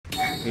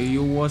Hey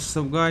yo, what's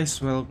up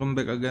guys, welcome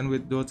back again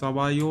with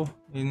DOTABAYO.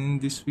 In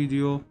this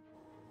video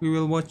we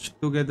will watch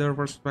together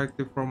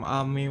perspective from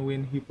Ame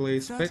when he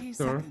plays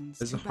Spectre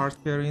as a hard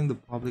carry in the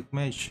public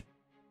match.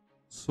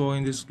 So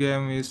in this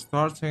game we're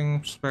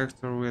starting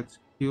Spectre with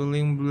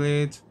Healing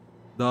Blade,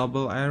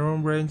 double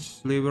Iron Branch,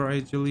 Sliver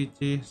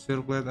Agility,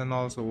 Circlet, and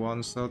also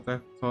one set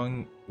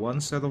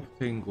of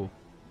Tango.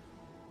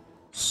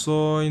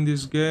 So in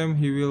this game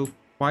he will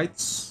fight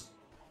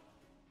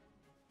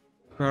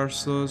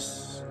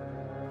versus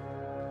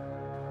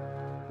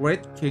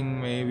Red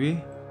King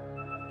maybe,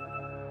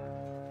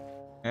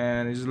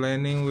 and he's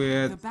landing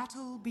with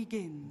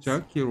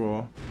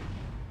Jakiro.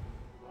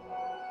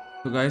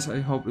 So guys, I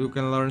hope you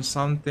can learn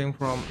something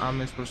from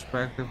Ame's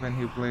perspective when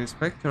he plays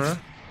Spectre.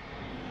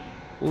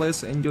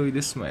 Let's enjoy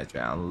this match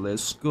and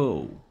let's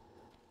go.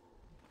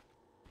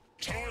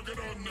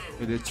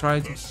 They try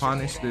to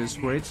punish this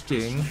Red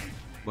King,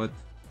 but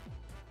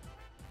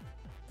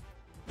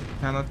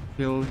cannot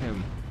kill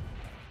him.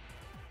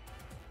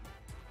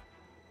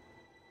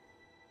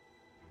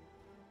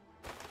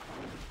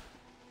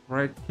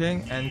 Red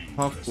King and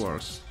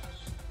Clockwork,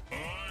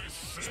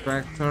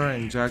 Spectre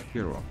and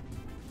Jakiro.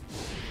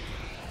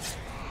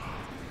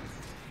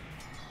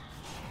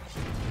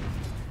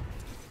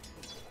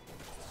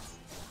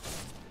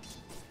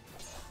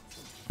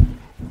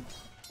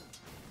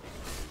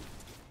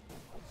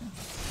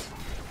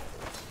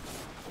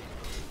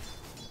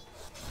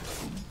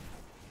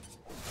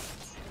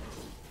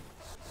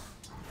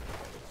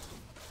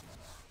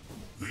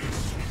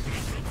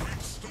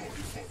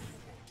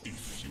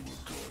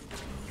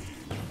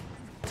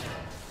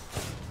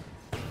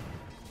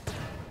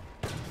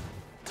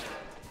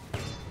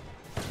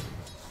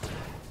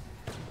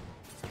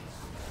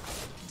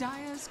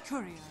 Dire's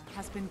courier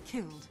has been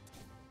killed.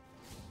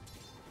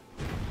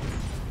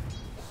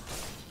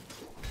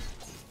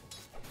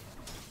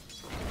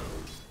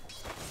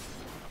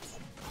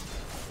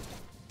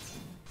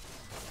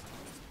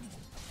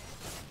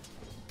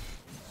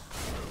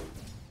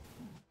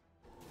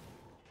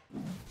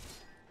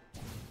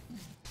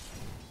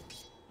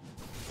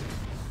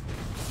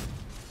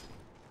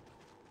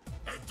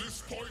 At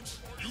this point,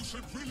 you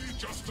should really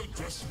just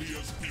address me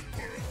as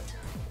Emperor.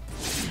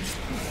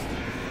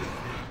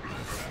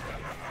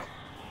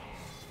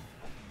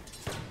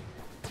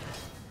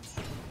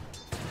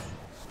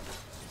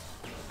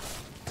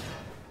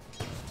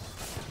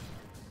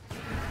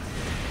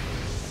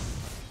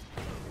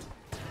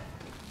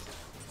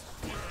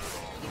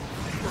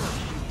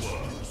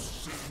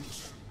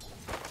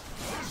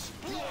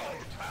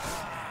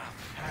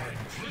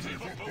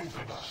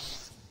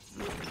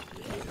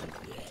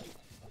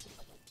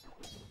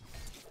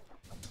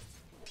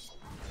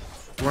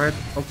 Right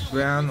of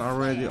Van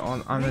already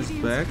on Ame's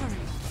back,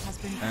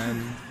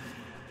 and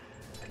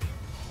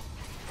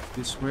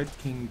this Red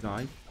King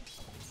died.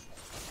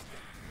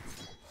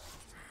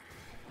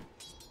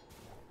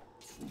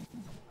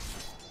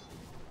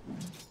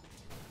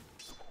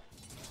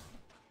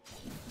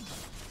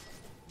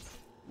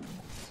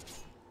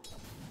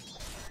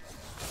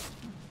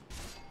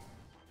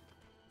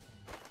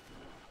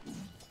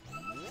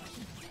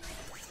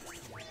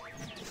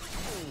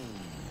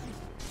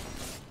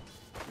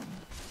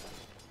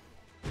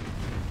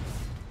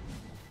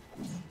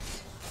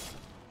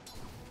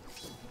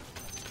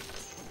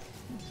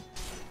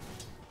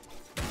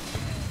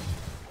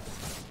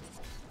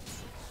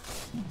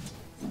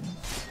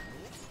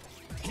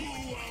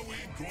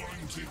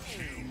 Going to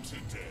kill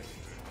today.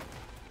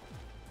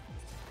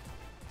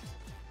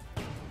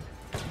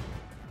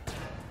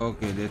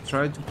 Okay, they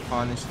tried to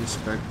punish the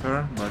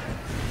Spectre, but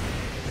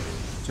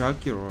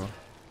Jakiro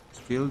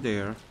still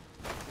there.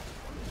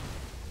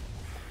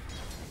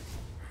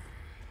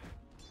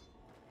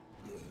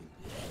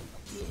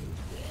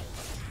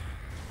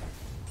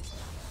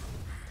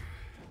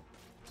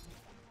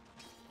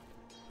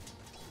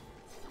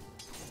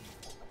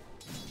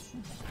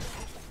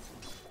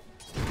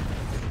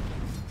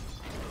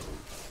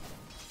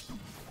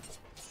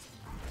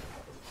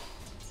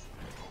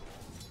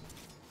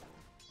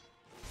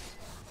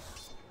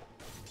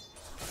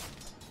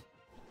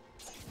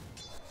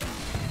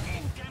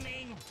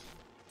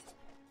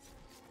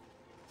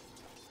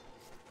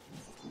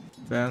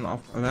 Band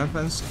of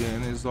 11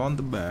 skin is on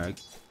the bag,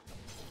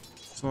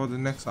 so the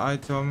next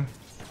item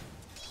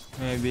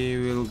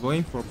maybe we'll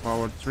going for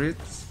power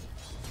treats.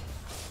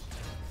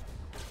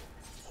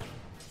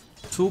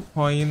 2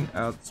 point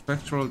at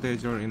Spectral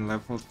Dagger in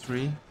level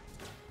 3.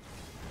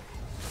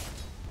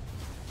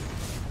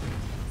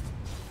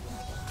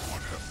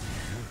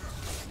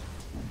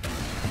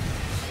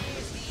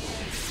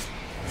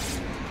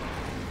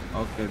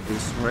 Okay,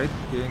 this Red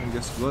King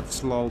just got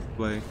slowed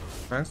by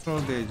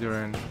Spectral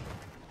Dagger and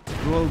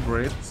dual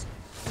braids,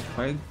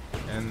 spike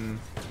and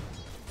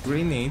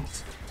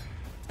grenades.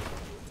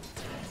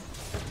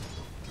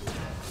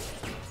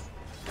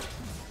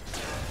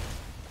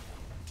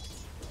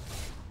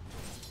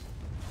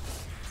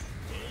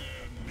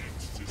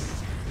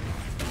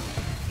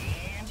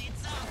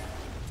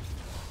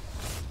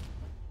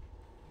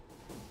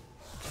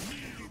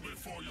 Kneel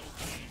before your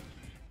king.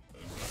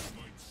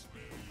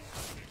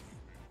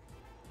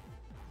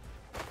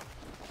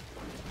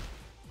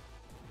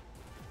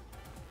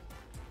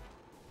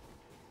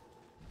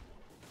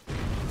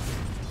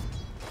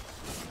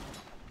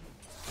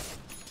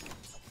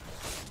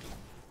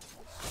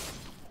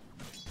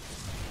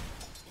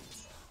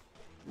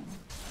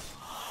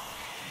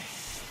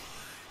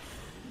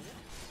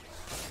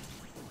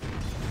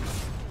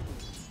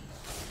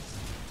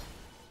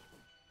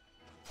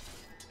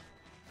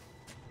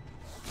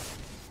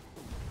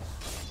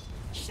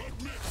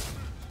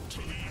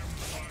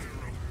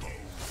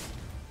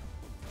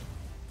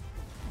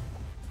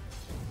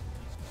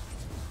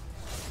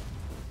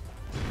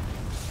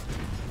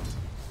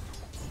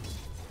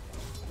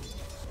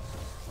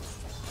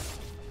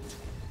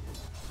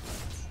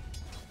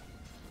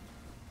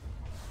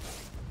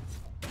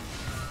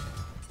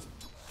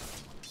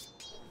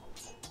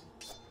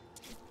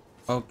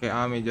 Okay,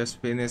 Ame just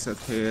finished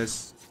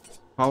his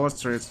power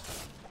trade.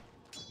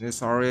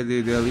 He's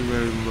already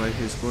delivering by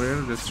his career.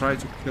 Let's try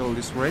to kill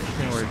this Red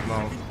King right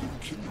now.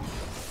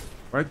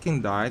 Red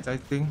King died, I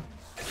think.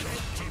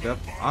 Yep,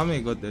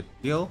 Ame got that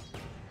kill.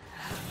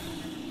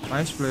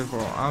 Nice play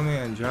for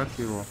Ame and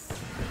Jakiro.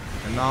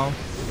 And now,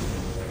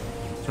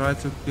 try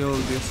to kill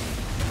this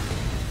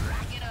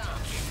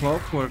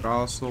Clockwork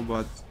also,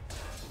 but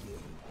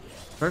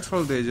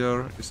Spectral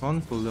Danger is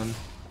on cooldown.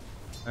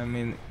 I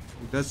mean,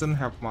 it doesn't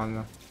have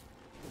mana.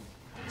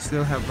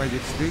 Still have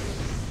magic stick.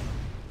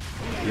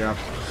 Yep.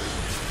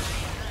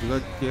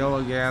 Good kill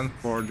again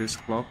for this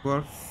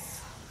Clockwork.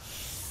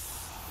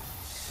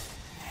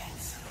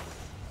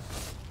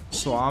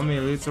 So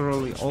Ame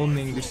literally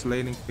owning this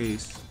laning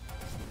phase.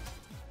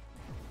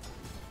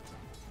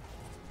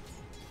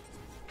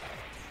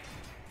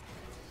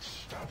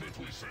 Stop it,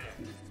 we say.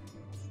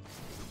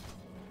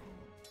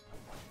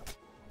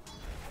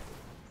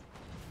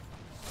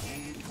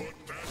 Who put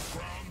that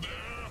crown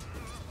there?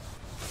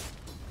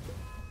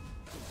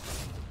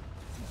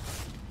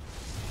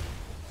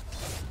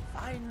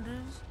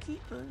 Finders,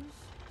 keepers.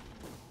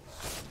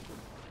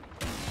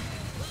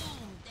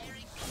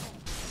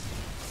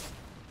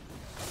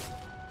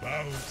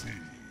 Bounty.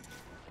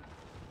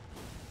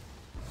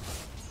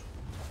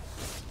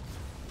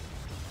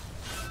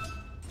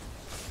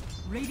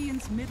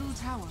 Radiant's middle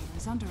tower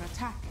is under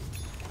attack.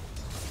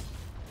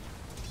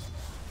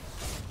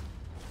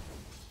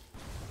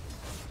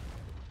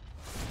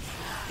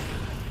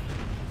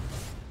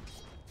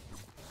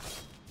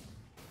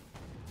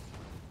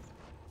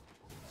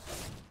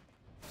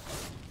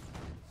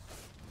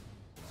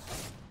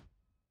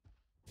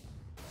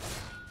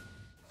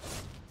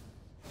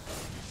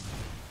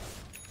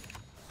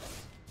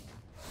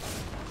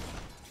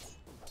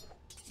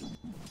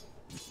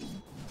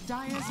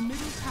 Dire's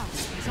middle tower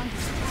is under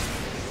attack.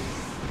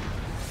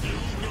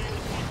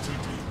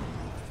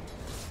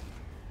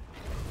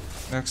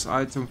 Next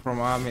item from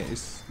Ame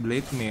is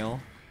Blade Mail.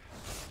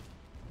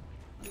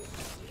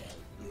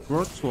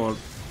 Broadsword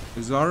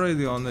is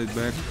already on the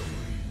back.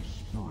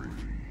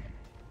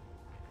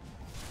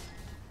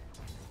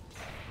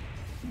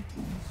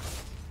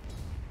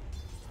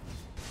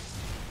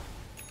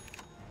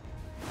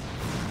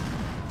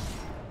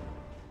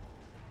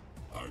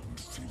 I'm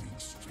feeling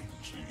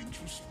strangely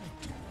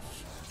introspective.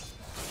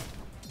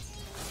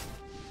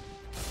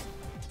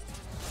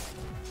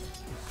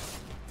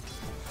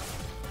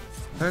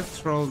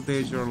 Spectral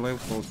Danger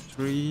level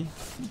 3.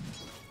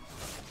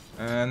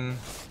 And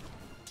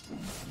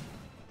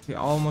he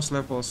almost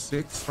level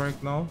 6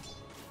 right now.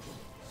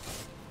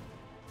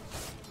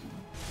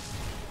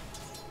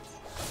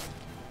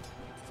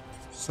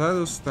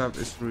 Shadow Step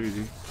is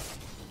ready.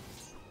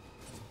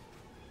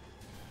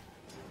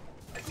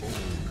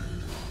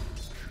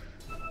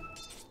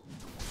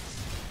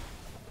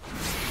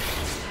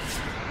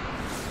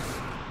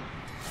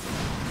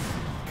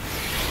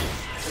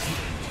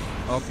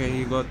 Okay,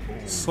 he got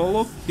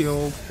solo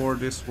kill for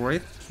this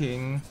Red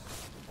King.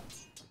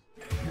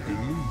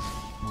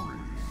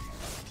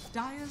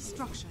 Dire's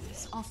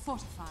structures are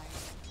fortified.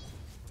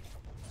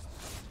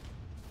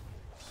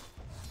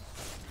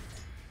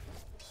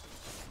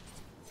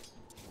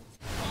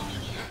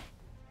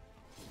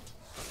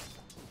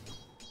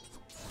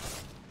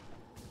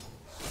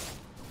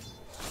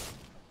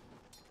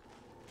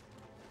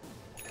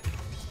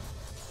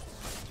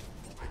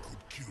 I could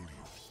kill you.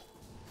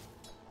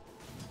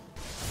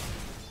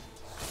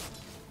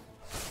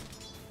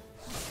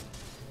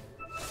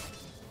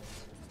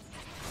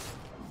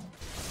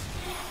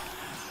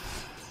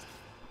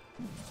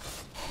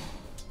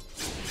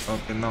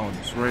 Okay, now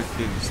this Red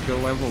King is still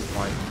level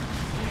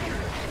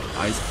 5.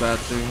 Ice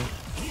batting.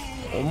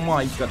 Oh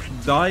my god,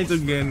 died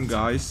again,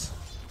 guys.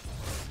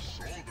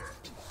 Saw that.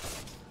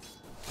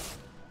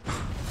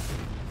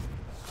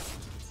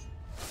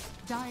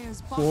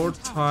 Dire's bottom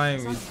Fourth tower time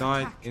is he under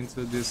died attack.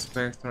 into this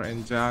Spectre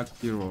and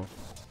Jakiro.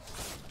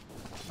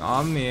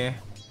 Ame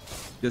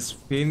just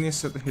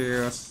finished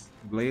his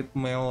Blade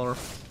Mailer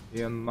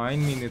in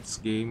 9 minutes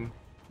game.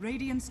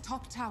 Radiant's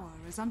top tower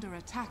is under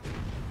attack.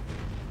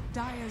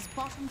 Dire's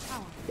bottom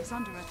tower is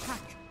under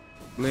attack.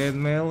 Blade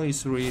Mail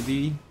is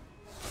ready.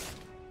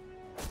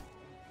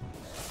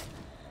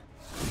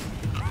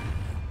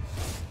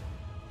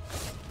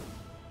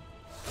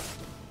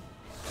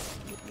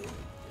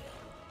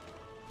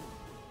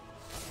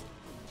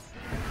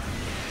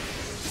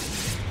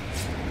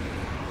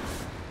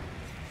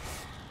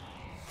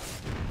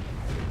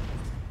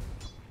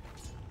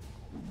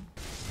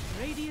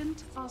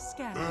 Radiant are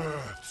scanning.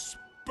 Earth's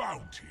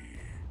bounty.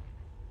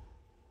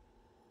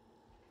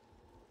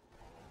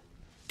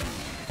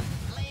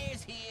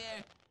 Players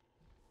here.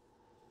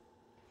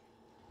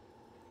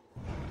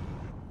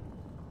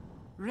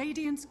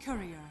 Radiant's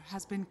courier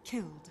has been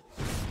killed.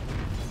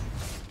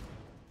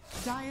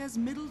 Dire's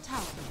middle tower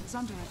is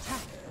under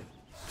attack.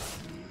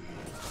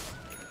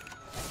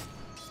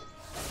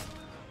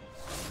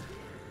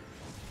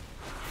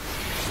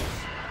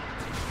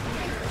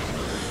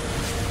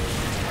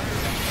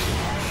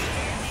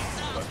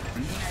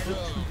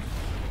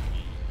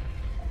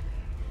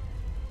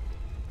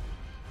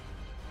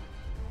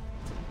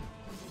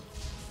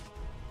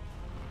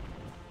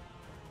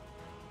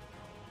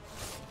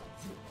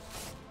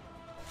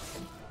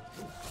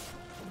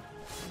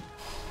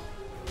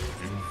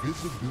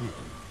 the good.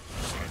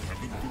 I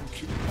haven't been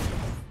killed.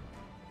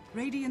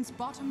 Radiant's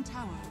bottom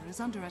tower is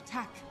under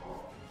attack.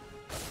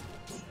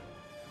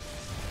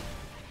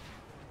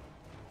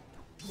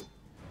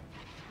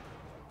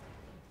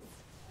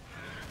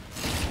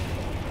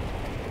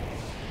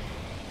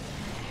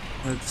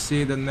 Let's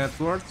see the net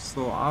worth.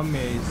 So Ame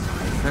is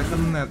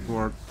second net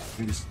worth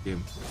in this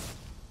game.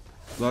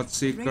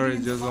 Bloodseeker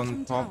is just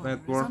on top net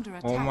worth.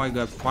 Oh my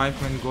god,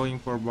 5 men going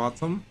for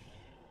bottom.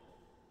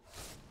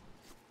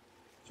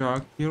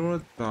 Shark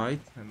Hero died,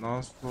 and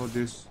also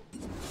this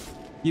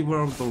Keeper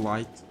of the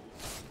Light.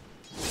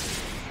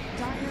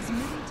 Dire's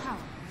middle tower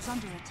is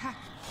under attack.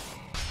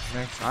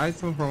 Next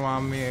item from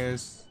Ame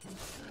is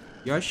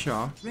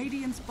Yasha.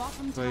 Radiant's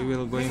bottom So he tower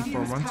will go in is for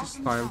under Mantis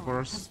attack. style Tower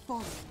first. has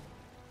fallen.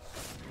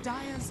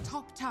 Dire's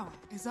top tower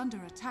is under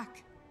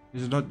attack.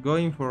 He's not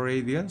going for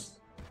Radiance.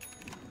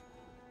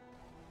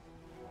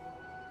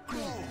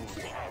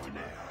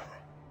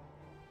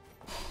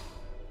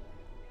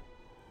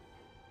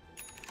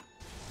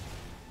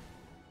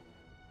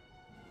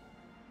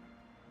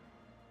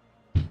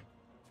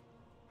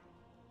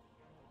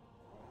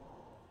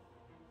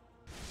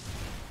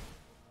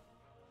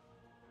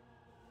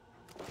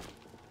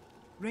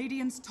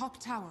 Radiant's top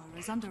tower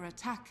is under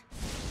attack.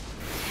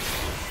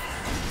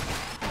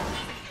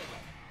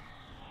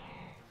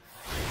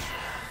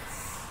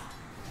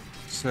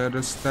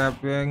 Shadow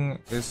stepping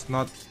is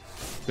not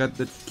get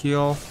the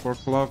kill for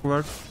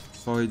Clockwork,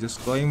 so he's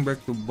just going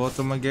back to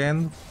bottom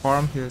again,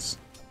 farm his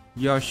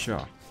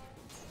Yasha.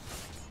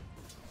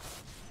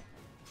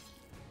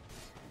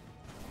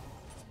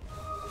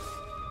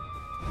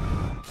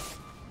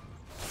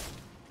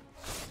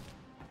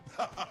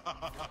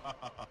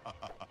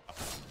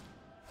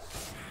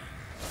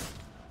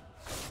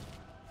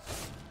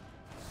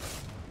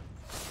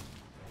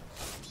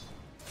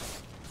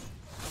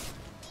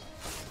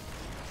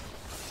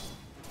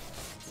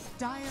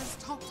 Dire's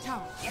top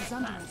tower is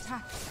under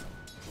attack.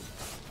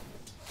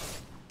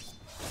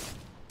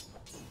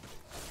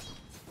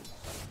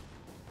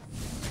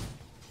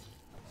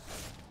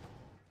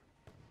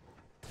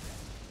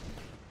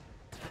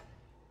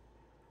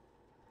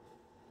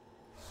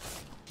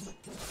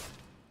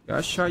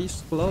 Yasha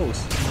is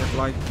close, with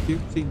like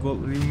 50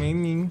 gold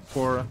remaining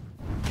for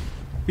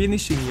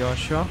finishing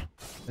Yasha,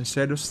 and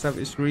Shadow Step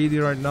is ready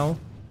right now.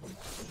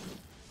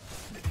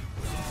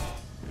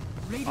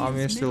 I'm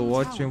Radiant's still middle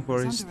watching tower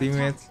for is his under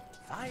teammates.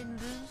 attack.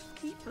 Finders,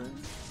 keepers.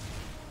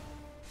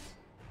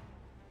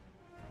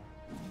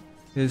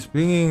 He's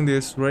bringing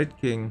this Red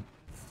King.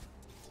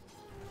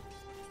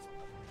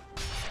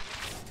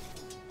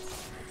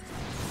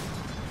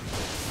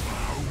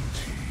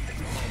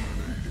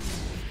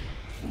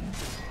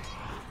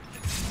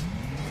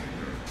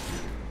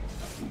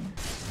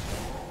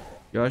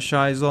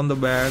 Yasha is on the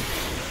back.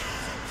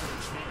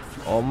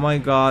 Oh my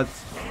god.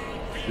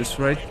 This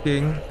Red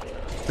King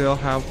still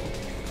have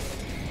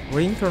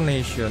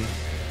reincarnation.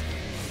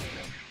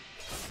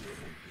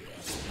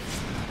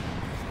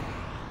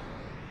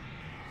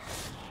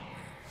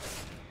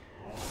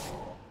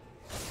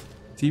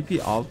 TP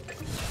out.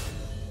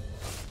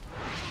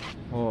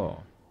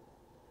 Oh.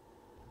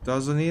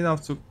 Doesn't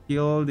enough to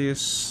kill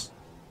this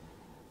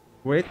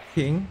Red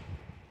King.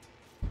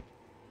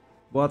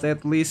 But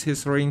at least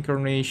his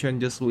reincarnation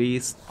just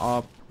leads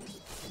up.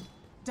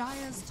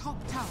 Dire's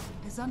top tower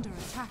is under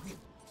attack.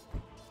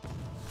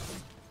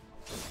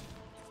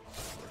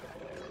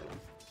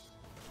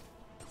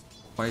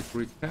 Fight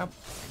recap.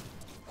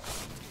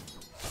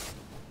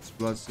 This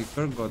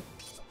Bloodseeker got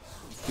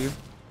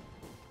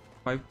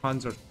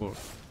 500 gold.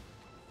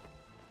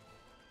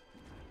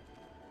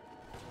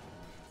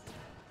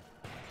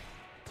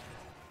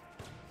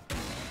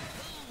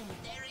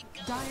 There it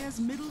goes. Dire's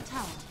middle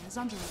tower is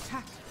under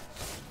attack.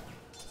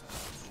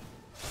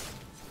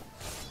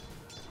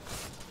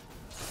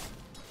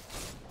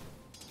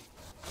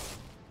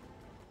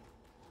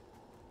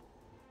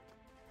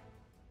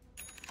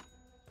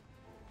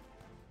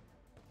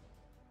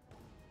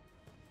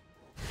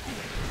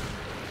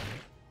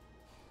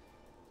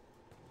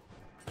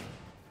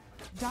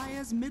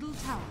 Dire's middle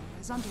tower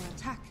is under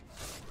attack.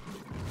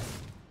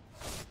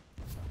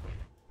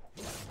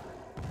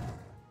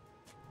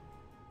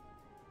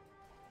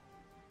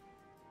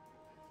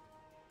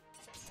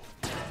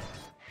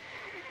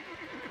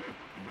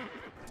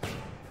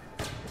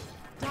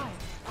 Dire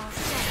are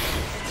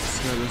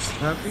So they're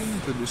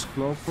stepping to this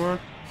Clockwork.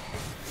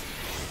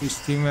 His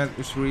teammate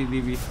is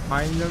really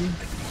behind them.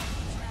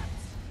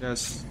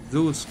 Yes,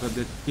 Zeus got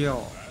the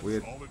kill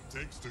with All it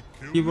takes to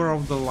kill Keeper you.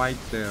 of the Light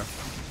there.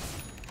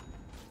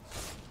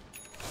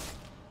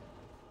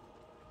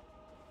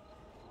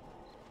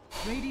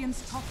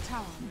 Radiant's top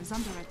tower is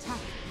under attack.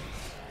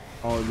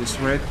 Oh, this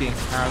Red King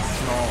has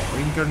no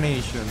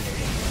reincarnation.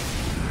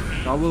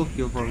 Double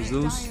kill for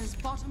Zeus. Dire's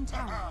bottom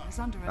tower is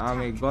under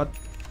attack. Ame got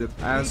the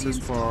asses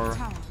Radiant's for top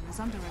tower is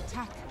under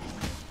attack.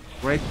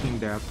 breaking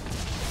that.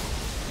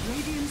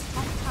 Radiant's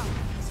top tower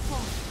has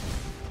fallen.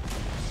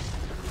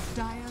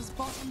 Dire's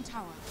bottom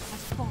tower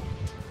has fallen.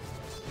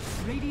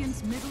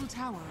 Radiant's middle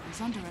tower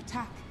is under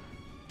attack.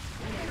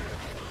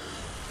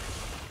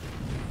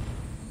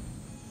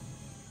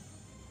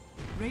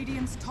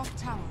 Radiant's top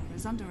tower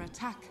is under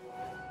attack.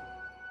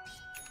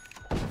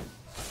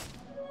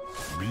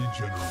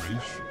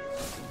 Regeneration.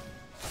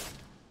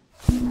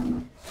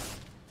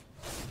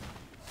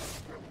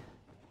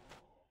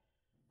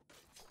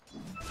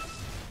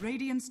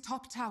 Radiant's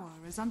top tower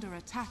is under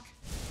attack.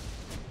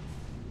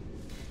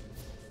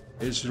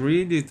 It's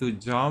ready to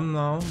jump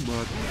now,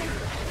 but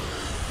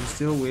we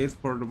still wait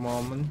for the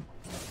moment.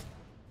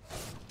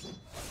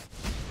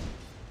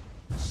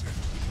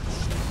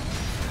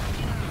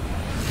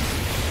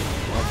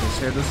 Okay,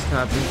 Shadow's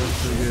tapping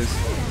into this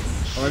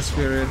Earth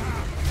Spirit.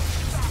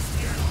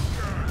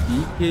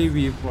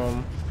 BKB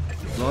from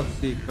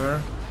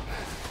Bloodseeker.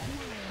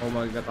 Oh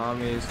my god,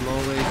 Ame is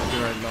low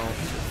HP right now.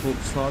 Hook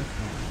shot.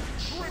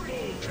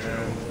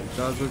 And it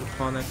doesn't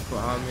connect to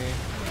Ame.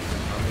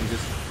 Ame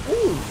just.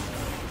 Ooh!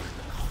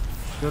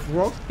 That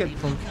rocket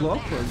from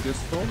Flopper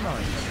just so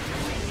nice.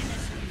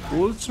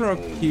 Ultra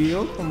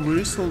kill from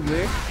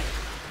Bristleback.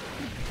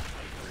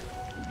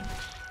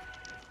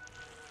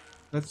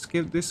 Let's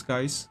skip this,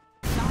 guys.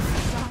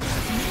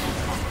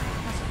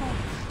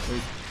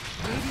 Wait.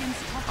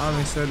 Ame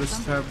instead of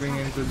stepping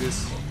into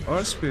this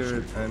Earth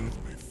Spirit and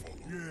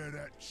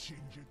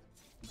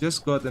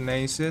just got an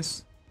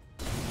aces.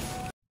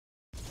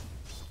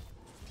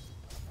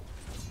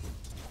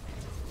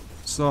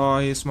 So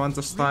his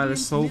Manta style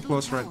is so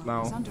close right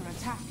now.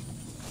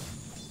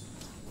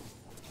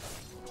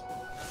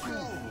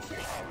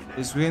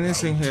 He's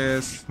finishing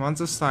his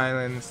Manta style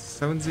in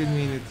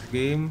 17-minute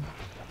game.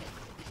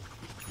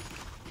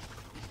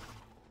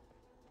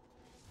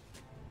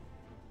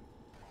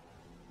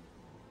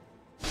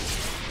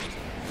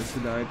 Let's see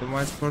the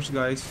itemized first,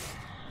 guys.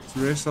 It's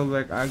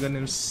Bristleback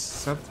Ame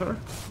Spectre.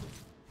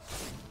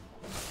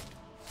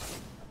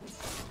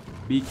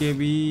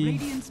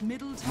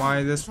 BKB,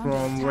 Midas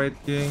from Red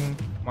King,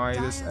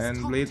 Midas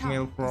and Blade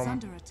Mail from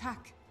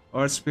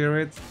Earth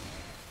Spirit.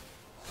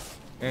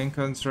 In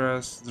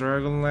contrast,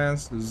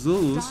 Dragonlance,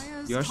 Zeus,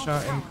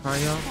 Yasha and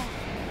Kaya.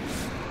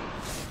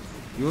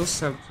 Use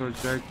Scepter,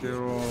 Jack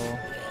Hero.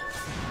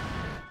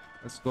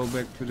 Let's go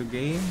back to the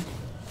game.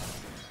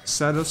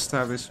 Shadow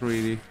Step is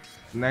ready.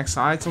 Next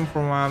item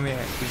from Ame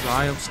is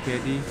Eye of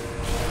Skady.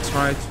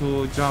 Try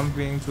to jump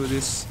into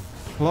this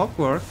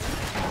Clockwork.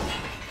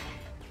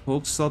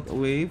 Hook shot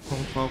away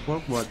from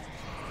Clockwork, but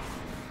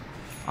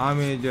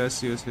Ame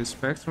just used his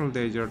Spectral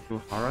Dagger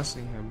to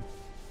harassing him.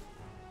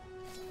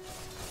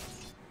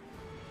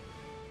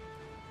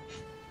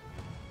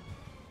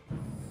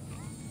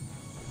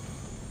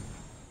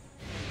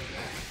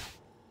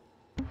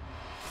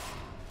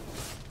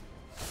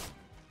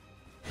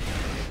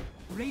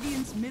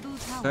 Radiant's middle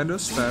tower. Shadow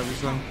Step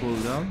is on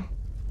cooldown.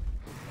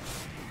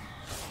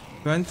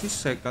 20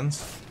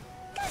 seconds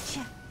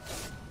Gotcha.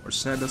 for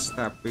Shadow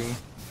Stepping.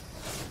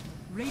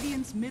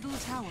 Radiant's middle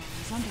tower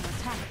is under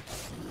attack.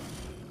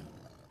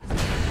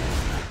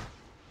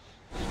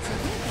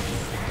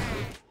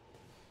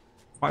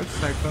 5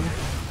 seconds.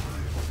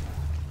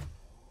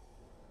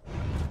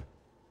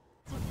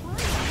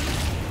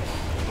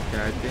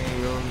 Okay, I think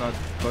we're not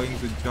going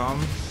to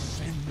jump.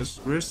 Because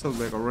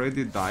Bristleback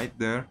already died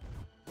there.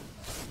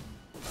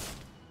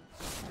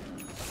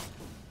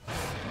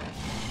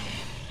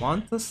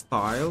 Manta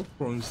style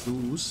from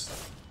Zeus.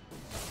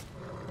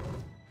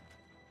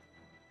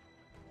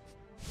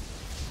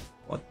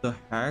 What the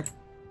heck?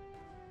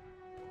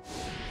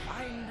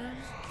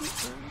 Finders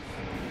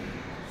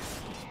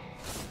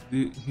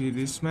keepers. He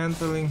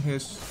dismantling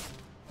his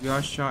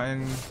Yasha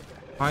and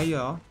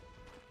Kaya.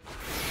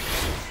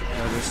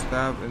 Gotta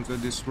step into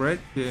this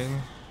Red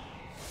King.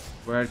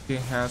 Red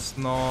King has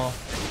no.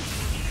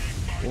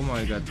 Oh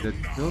my god, that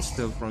kill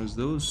still from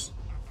Zeus.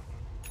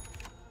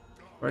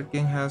 Red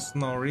King has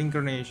no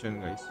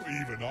reincarnation, guys.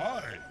 Even I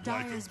like a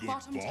Dire's good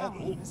bottom tower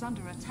bottle. is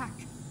under attack.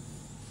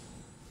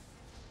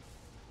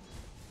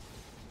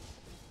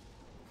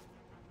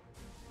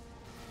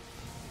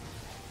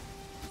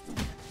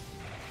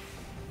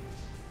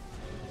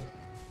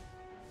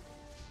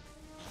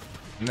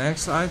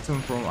 Next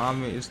item from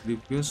Ame is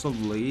Diffusal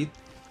Blade.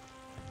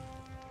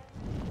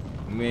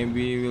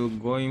 Maybe we'll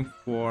going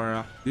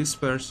for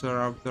Disperser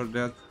after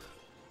that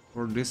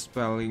for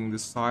dispelling the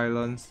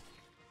silence,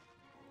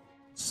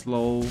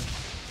 slow,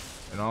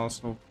 and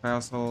also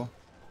Vessel.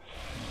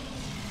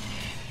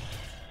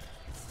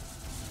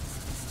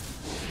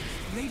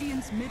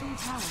 Radiant's middle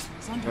tower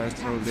is under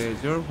Spectral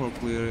attack. Dagger for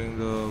clearing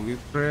the whip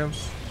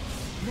frames.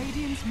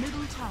 Radiant's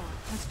middle tower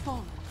has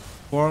fallen.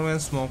 Form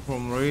and Smoke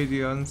from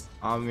Radiance.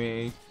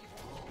 Ame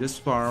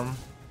disarm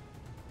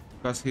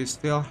because he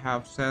still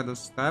have Shadow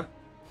Step.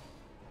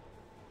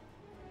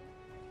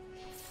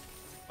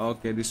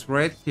 Okay, this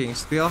Red King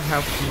still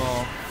have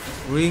no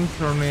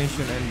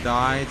reincarnation and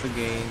died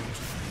again.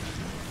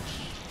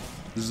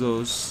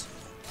 Zeus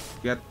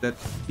get that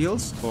kill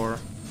score.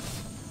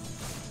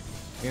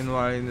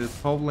 Meanwhile, in the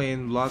top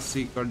lane,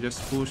 Bloodseeker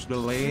just pushed the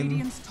lane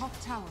Radiant's top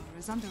tower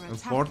is under and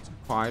attack.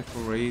 45 for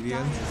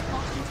Radiant. Dire's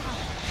bottom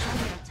tower is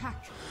under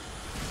attack.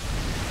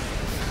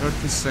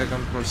 30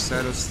 seconds for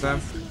Shadow Step.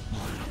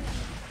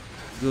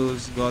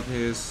 Zeus got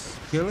his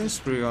killing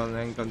spree on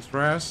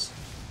Enchantress.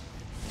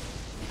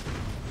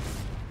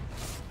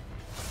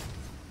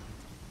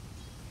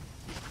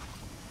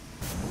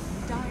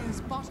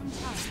 Dire's bottom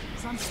tower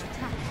is under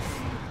attack.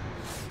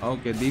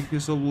 Okay,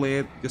 Diffusal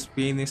Blade just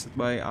finished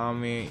by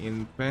Ame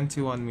in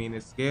 21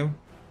 minutes game.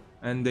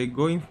 And they're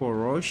going for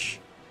Roche.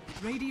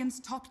 Radiant's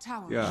top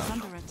tower Yeah. is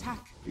under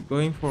attack. They're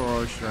going for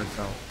Roche right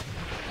now.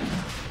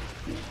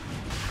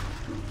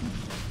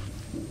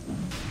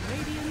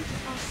 Radiant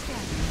are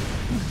scanning.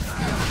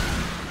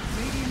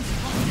 Radiant's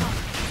top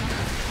tower is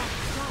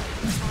under attack.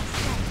 Dire are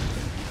scanning.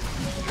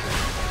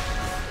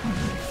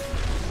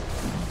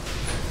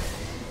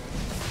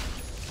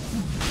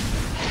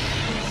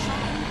 The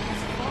shine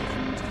has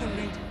fallen to the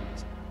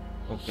radiant.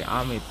 Okay,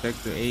 Ame take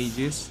the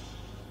Aegis.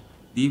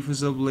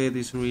 Diffusal Blade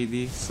is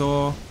ready,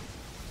 so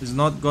he's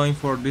not going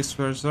for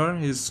Disperser.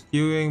 He's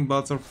queuing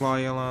Butterfly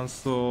and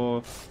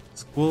also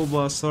School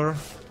Buster.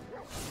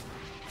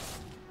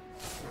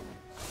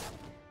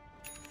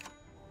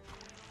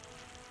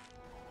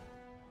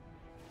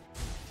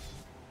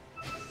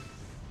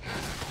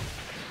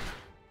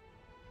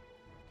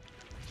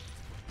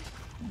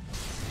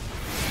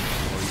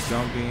 We're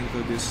jumping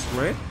into this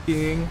Red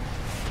King.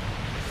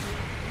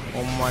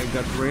 Oh my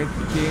god, Red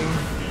King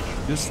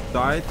just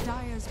died.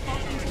 Dire's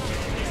bottom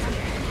tower is under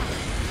attack.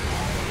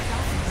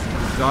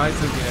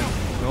 Dies again.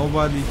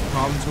 Nobody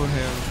come to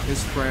him,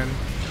 his friend.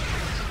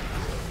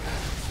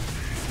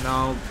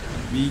 Now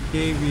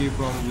BKB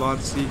from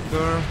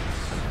Bloodseeker.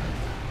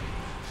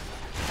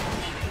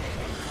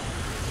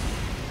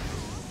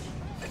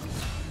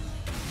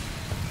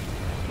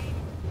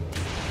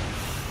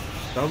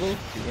 Double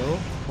kill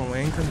from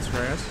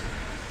Enchantress.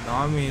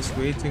 Ame is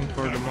waiting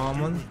for the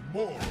moment.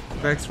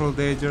 Spectral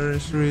Dagger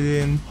is ready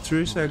in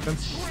 3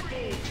 seconds.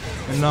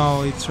 And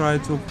now he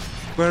tried to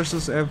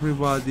versus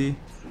everybody.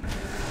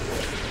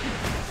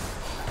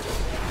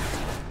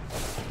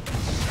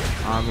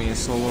 Ame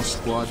solo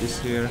squad is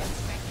here.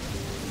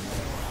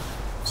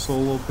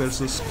 Solo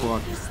versus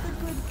squad. Is the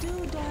good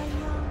dude I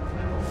am?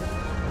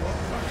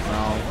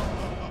 Now,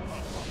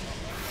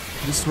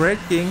 this Red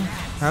King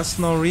has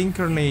no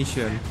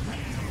reincarnation.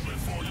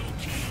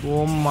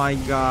 Oh my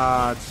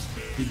god.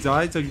 He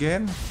died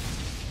again?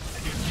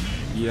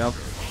 Yep.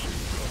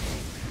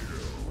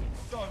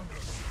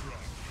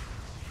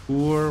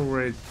 Poor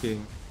Red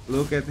King.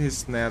 Look at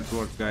his net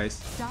worth, guys.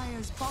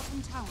 Dire's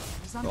bottom tower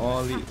is under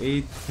Only attack.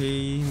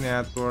 8k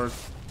net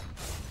worth.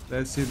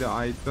 Let's see the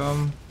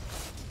item.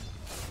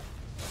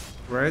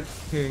 Red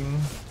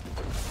King.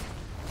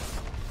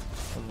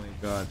 Oh my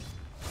god.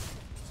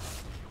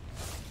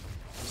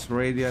 This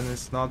Radiant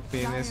is not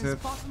finished. Dire's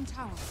bottom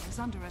tower is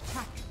under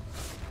attack.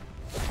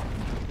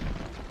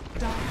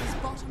 Dire's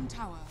bottom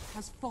tower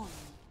has fallen.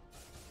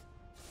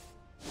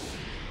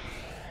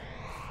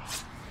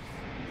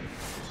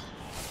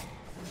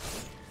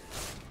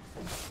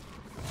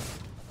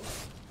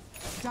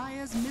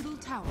 Dire's middle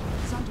tower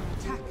is under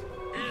attack.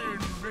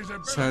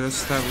 Shadow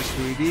Step is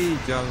ready.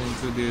 Jump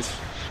into this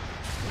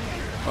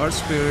Earth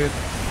Spirit.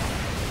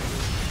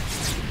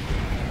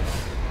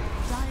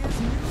 Dire's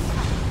middle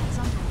tower is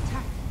under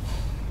attack.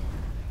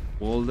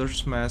 Boulder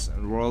Smash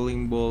and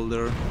Rolling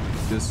Boulder.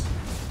 Just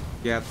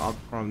get up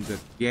from the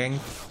gank.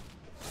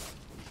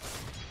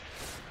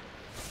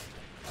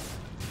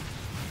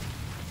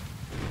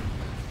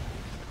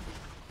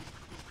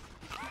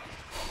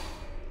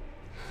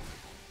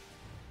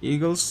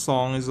 Eagle's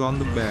song is on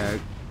the back.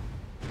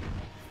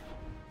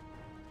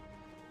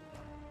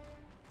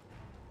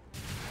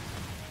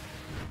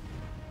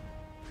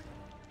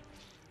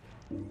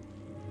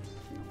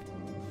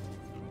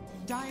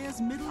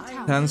 Dire's middle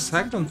tower 10 is under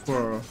seconds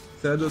for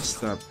Shadow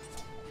Step.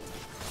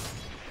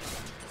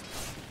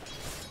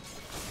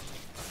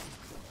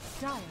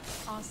 Dire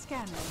are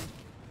scanning.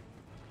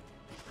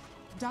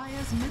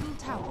 Dire's middle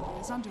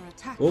tower is under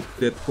attack. Oh,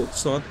 that hook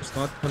shot is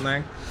not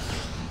connect.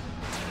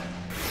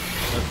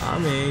 But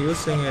Ame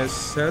using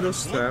his Shadow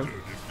Step.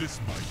 If this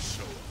might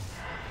show.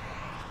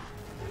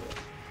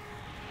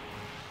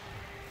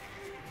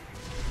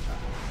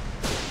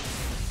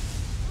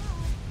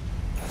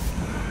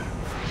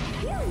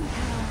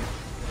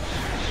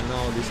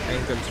 Now this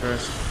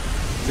Enchantress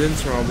is in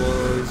trouble,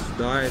 is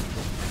died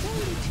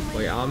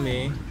by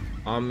Ame.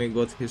 Ame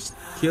got his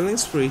killing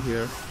spree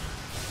here.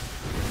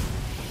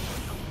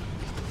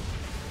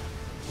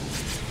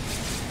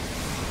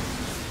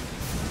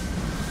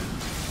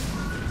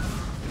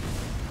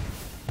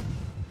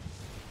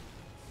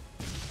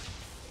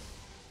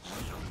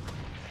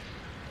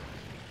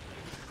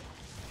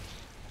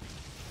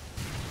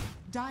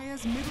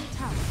 Dire's middle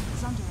tower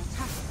is under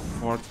attack.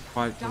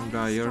 Fortified from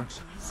Dire's Dire.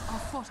 structures are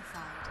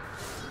fortified.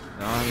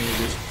 Ame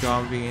just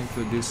jumping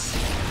into this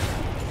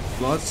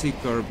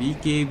Bloodseeker.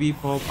 BKB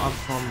pop up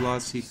from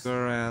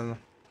Bloodseeker and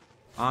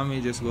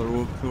Ame just got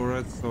rook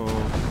turret, so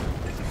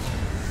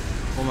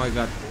oh my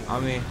god,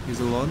 Ame is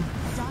alone.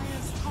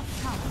 Dire's top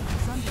tower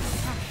is under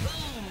attack.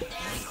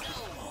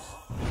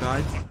 He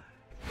died.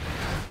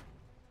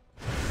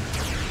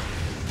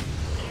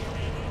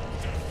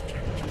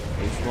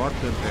 He's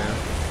water there.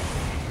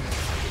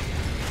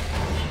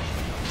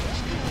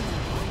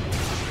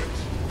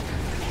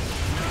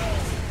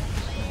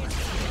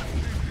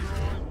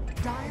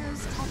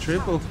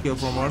 triple kill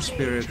from our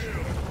spirit.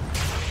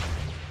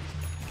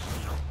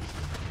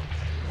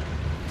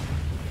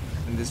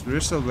 And this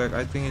bristleback,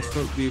 I think it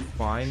should be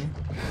fine.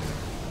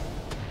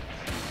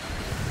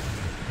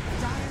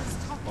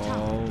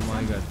 Oh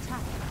my god.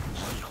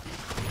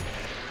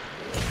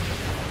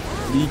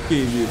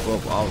 BKB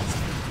pop out.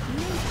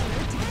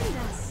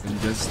 And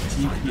just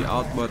TP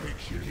out, but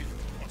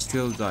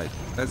still died.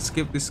 Let's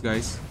skip this,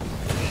 guys.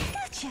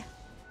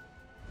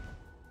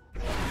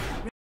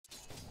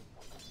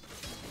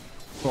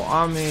 So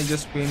Ame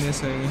just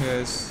finishing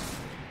his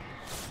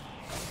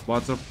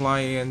butterfly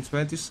in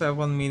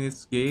 27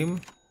 minutes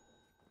game.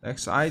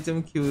 Next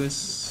item queue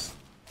is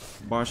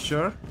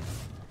Basher.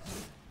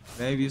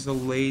 Maybe so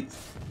late.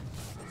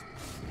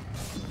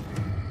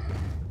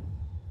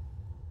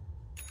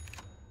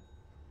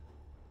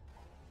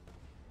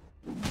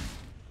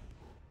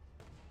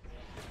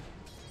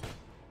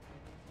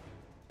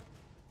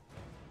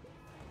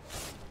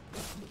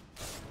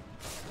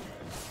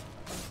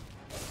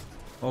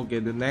 Okay,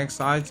 the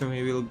next item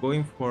he will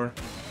going for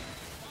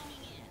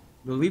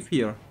the leaf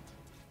here.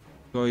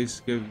 So he's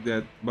give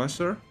that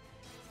Basher.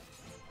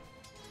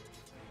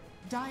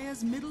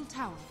 Dire's middle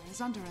tower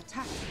is under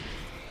attack.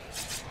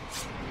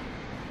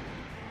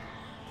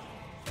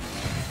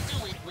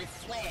 Do it with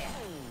flair.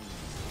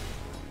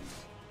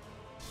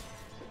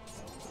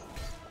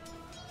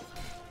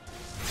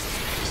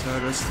 So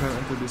let's turn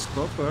into this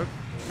copper.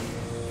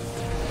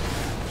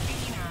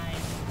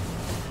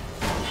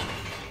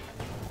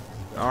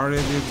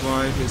 Already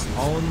by his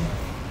own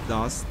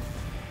dust.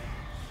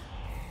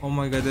 Oh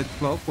my god, that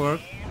clockwork.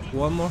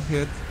 One more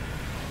hit.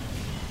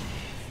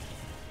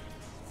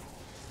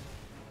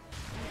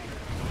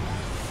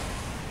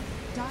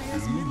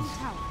 Dire's middle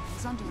tower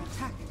is under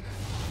attack.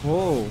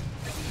 Whoa,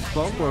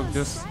 clockwork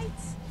just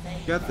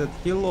get that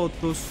hilo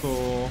too,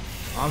 so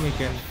Ame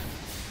can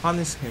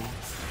punish him.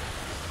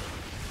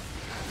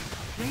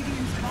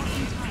 Radiant's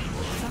bottom tower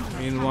is under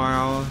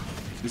Meanwhile,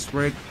 this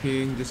Red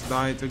King just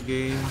died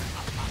again.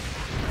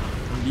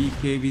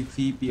 BKB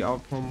TP out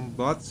from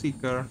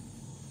Bloodseeker.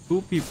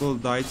 Two people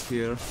died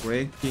here,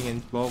 Red King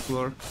and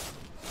Clockwork.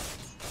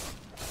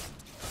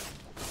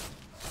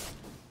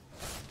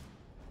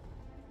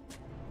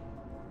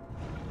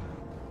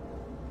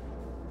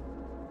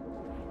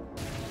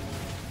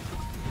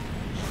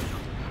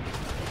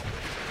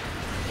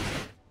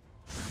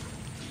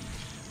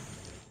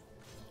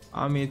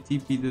 Ame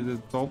TP to the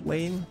top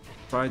lane,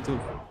 try to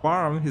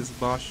farm his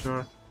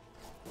Basher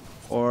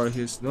or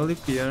his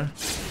Nullifier.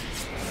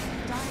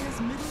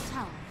 Dire's middle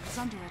tower is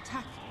under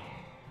attack.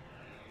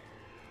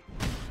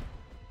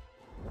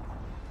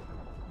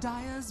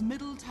 Dire's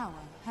middle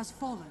tower has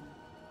fallen.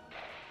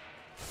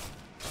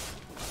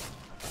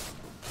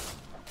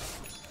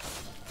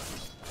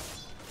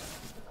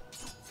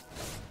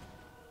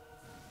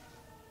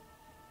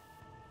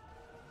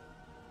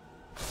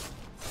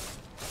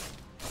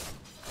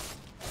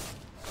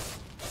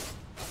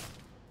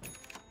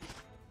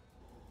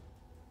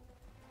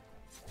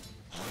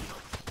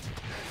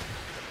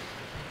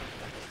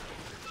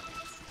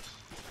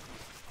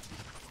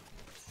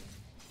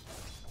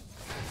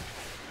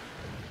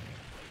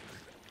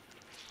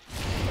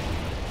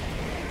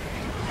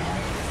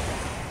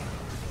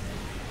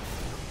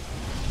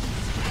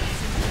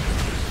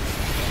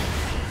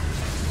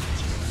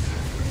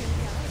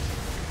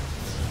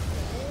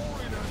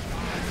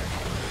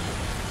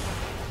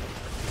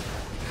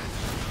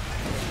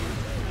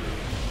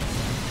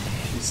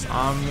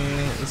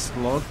 Ame is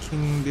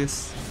locking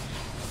this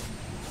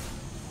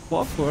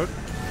clockwork.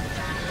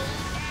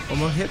 One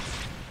more hit.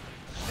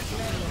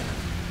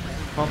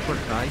 Clockwork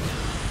died.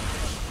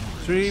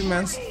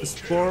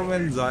 4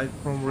 men died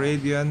from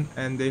Radiant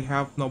and they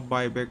have no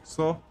buyback,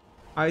 so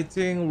I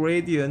think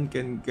Radiant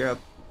can get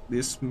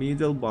this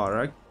middle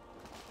barrack.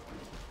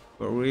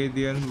 But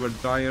Radiant, where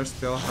Dire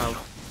still have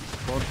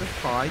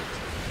fortified.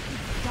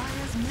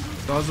 Dire's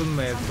middle Doesn't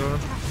matter.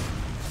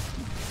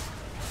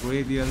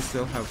 Radiant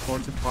still have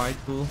fortified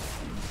too.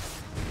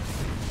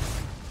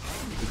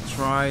 To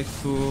try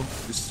to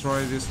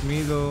destroy this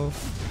middle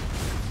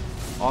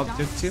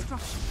objective.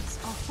 structures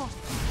are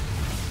fortified.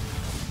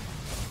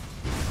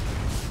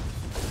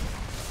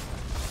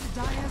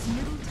 Dire's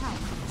middle tower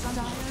is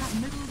under attack.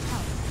 Middle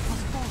tower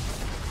has fallen.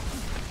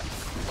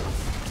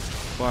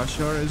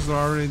 Basher is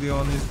already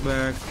on his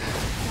back.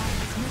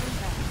 Dire's middle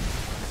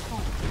barracks has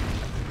fallen.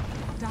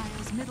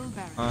 Dire's middle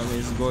barracks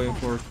He's going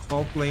for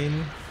top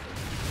lane.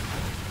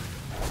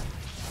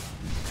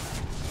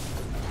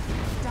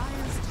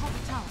 Dire's top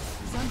tower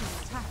is under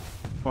attack.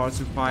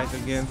 Fortified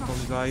again from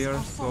Dire,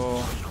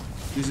 so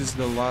this is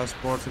the last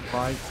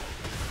fortified.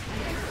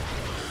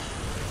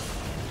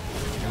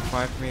 In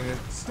 5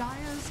 minutes.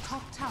 Dire's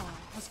top tower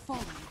has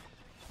fallen.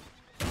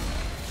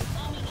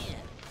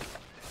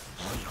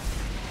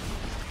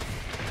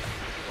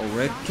 Oh,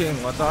 Red King,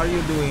 what are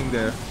you doing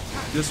there?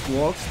 Just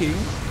walking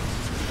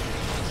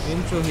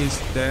into his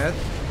death.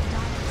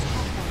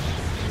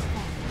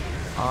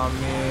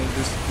 Ame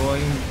just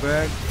going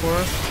back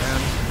first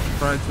and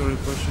try to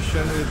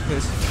reposition with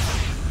his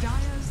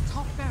Dire's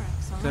top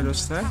barracks are shadow under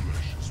stack. attack.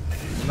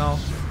 Now,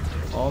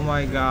 oh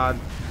my god,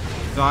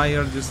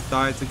 Dire just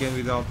died again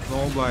without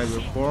nobody.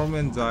 Before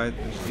man died,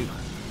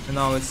 and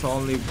now it's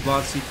only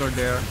Bloodseeker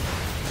there.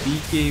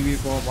 BKB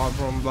pop out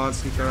from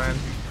Bloodseeker and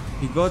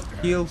he got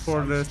killed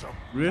for the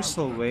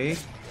bristle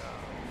wave.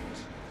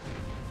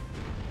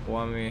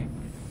 Ame,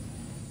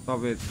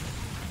 stop it.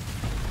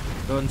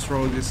 Don't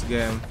throw this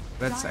game.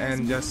 Let's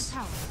end guys.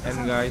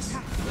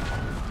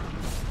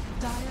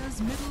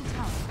 Dire's middle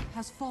tower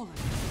has fallen.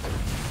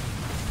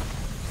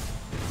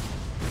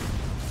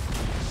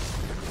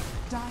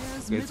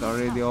 It's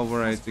already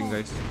over, I think,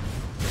 guys.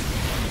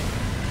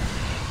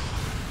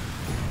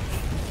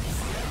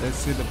 Let's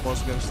see the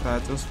post-game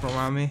status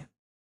from Ame.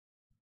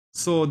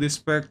 So the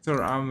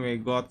Spectre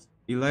Ame got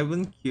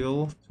 11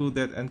 kill, 2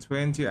 death and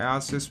 20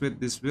 assists with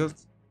this build.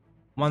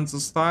 Monster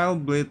style,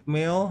 Blade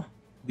Mail,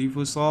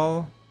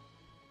 Diffusal,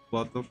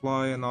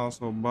 Butterfly and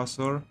also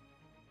Buzzer.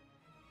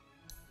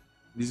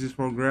 This is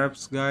for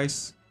grabs,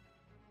 guys.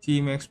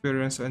 Team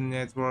experience and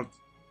net worth.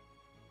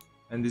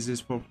 And this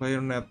is for player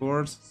net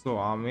worth. So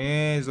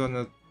Ame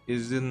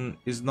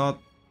is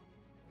not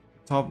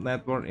top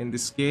net worth in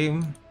this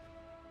game.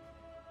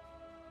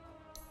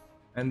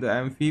 And the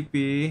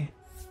MVP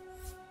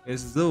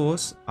is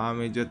Zeus.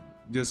 Ame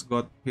just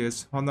got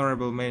his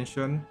honorable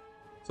mention.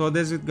 So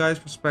that's it, guys.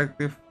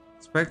 Perspective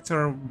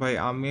Spectre by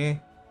Ame.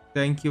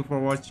 Thank you for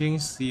watching.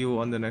 See you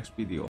on the next video.